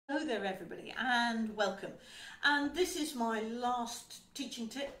Hello there everybody and welcome, and this is my last teaching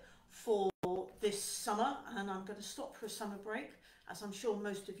tip for this summer, and I'm going to stop for a summer break, as I'm sure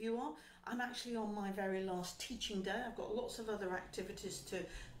most of you are. I'm actually on my very last teaching day. I've got lots of other activities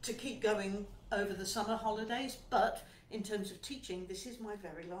to keep going over the summer holidays, but in terms of teaching, this is my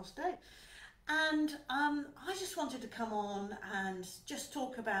very last day. And I just wanted to come on and just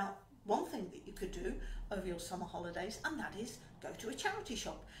talk about one thing that you could do over your summer holidays, and that is go to a charity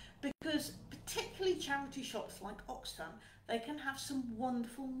shop, because particularly charity shops like Oxfam, they can have some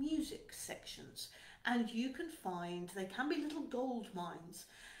wonderful music sections, and you can find, they can be little gold mines.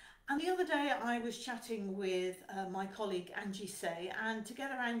 And the other day I was chatting with my colleague Angie Say, and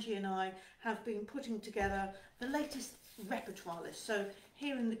together Angie and I have been putting together the latest repertoire list. So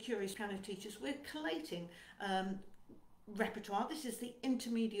here in the Curious Piano Teachers, we're collating repertoire. This is the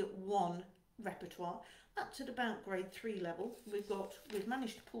Intermediate 1 repertoire. That's at about grade 3 level. We've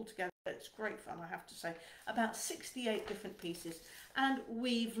managed to pull together, it's great fun I have to say, about 68 different pieces, and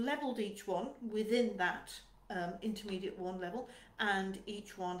we've levelled each one within that Intermediate 1 level, and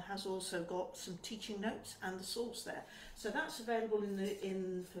each one has also got some teaching notes and the source there. So that's available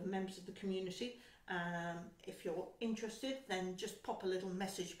for members of the community. If you're interested, then just pop a little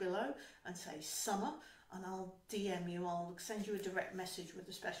message below and say summer, and I'll DM you. I'll send you a direct message with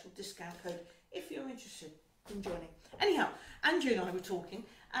a special discount code if you're interested in joining. Anyhow, Angie and I were talking,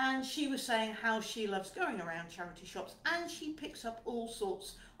 and she was saying how she loves going around charity shops, and she picks up all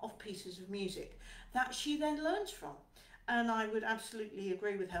sorts of pieces of music that she then learns from. And I would absolutely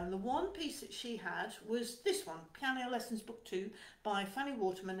agree with her. And the one piece that she had was this one, Piano Lessons Book 2 by Fanny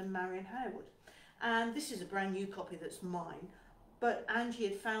Waterman and Marion Harewood. And this is a brand new copy that's mine, but Angie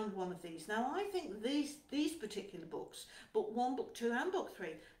had found one of these. Now I think these particular books, Book 1, Book 2 and Book 3,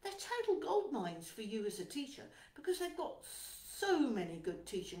 they're total gold mines for you as a teacher, because they've got so many good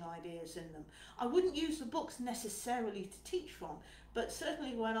teaching ideas in them. I wouldn't use the books necessarily to teach from, but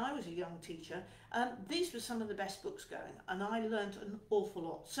certainly when I was a young teacher, these were some of the best books going, and I learned an awful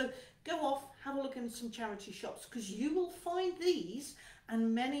lot. So go off, have a look in some charity shops, because you will find these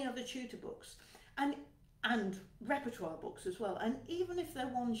and many other tutor books and repertoire books as well. And even if they're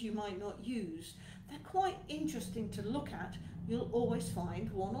ones you might not use, they're quite interesting to look at. You'll always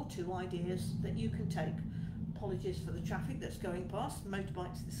find one or two ideas that you can take. Apologies for the traffic that's going past,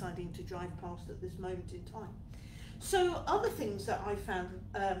 motorbikes deciding to drive past at this moment in time. So other things that I found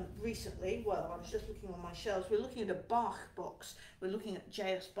recently, well, I was just looking on my shelves, we're looking at a Bach box, we're looking at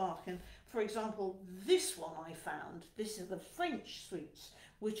J.S. Bach, and for example, this one I found, this is the French suites,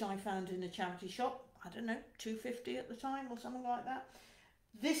 which I found in a charity shop, I don't know, £2.50 at the time or something like that.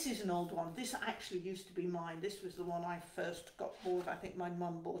 This is an old one. This actually used to be mine. This was the one I first got bought. I think my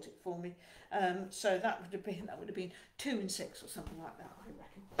mum bought it for me. So that would have been 2 and 6 or something like that,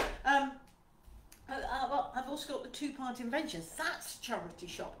 I reckon. Well, I've also got the Two-Part Inventions. That's a charity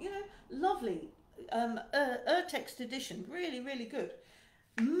shop, you know, lovely. Urtext edition, really, really good.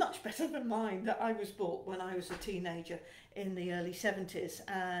 Much better than mine that I was bought when I was a teenager in the early 70s.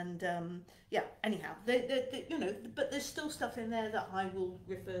 And yeah, anyhow, you know, but there's still stuff in there that I will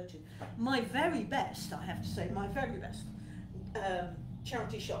refer to. My very best, I have to say, my very best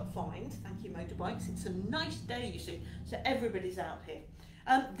charity shop find, thank you Motorbikes, it's a nice day, you see, so everybody's out here.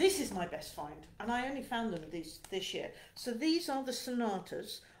 This is my best find, and I only found them this year. So these are the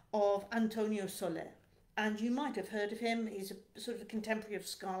sonatas of Antonio Soler. And you might have heard of him. He's a sort of a contemporary of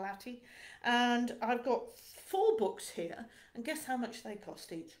Scarlatti. And I've got 4 books here, and guess how much they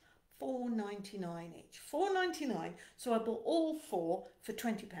cost each? £4.99 each. £4.99. So I bought all 4 for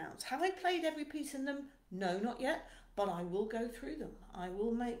 £20. Have I played every piece in them? No, not yet, but I will go through them. I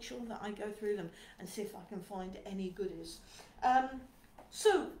will make sure that I go through them and see if I can find any goodies.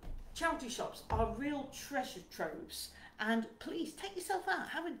 So charity shops are real treasure troves, and please take yourself out,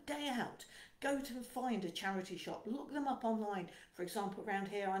 have a day out. Go to find a charity shop, look them up online. For example, around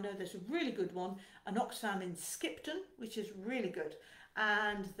here, I know there's a really good one, an Oxfam in Skipton, which is really good.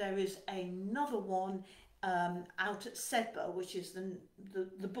 And there is another one out at Sedbergh, which is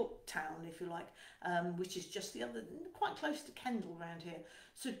the book town, if you like, which is just quite close to Kendal around here.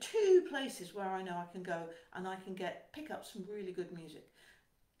 So 2 places where I know I can go and I can pick up some really good music.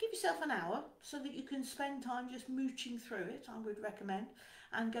 Give yourself an hour so that you can spend time just mooching through it, I would recommend,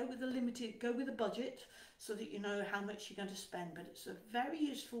 and go with a budget so that you know how much you're going to spend. But it's a very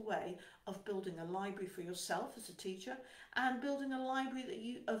useful way of building a library for yourself as a teacher, and building a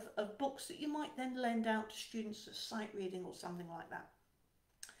library of books that you might then lend out to students for sight reading or something like that.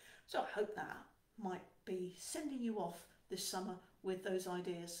 So I hope that might be sending you off this summer with those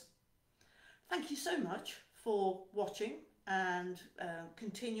ideas. Thank you so much for watching. and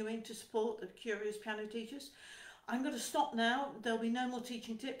continuing to support the Curious Piano Teachers. I'm going to stop now. There'll be no more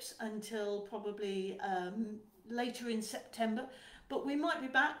teaching tips until probably later in September, but we might be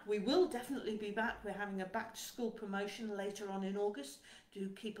back. We will definitely be back. We're having a back to school promotion later on in August. Do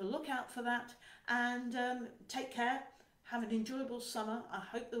keep a lookout for that, and take care. Have an enjoyable summer. I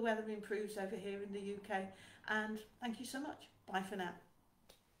hope the weather improves over here in the UK, and thank you so much. Bye for now.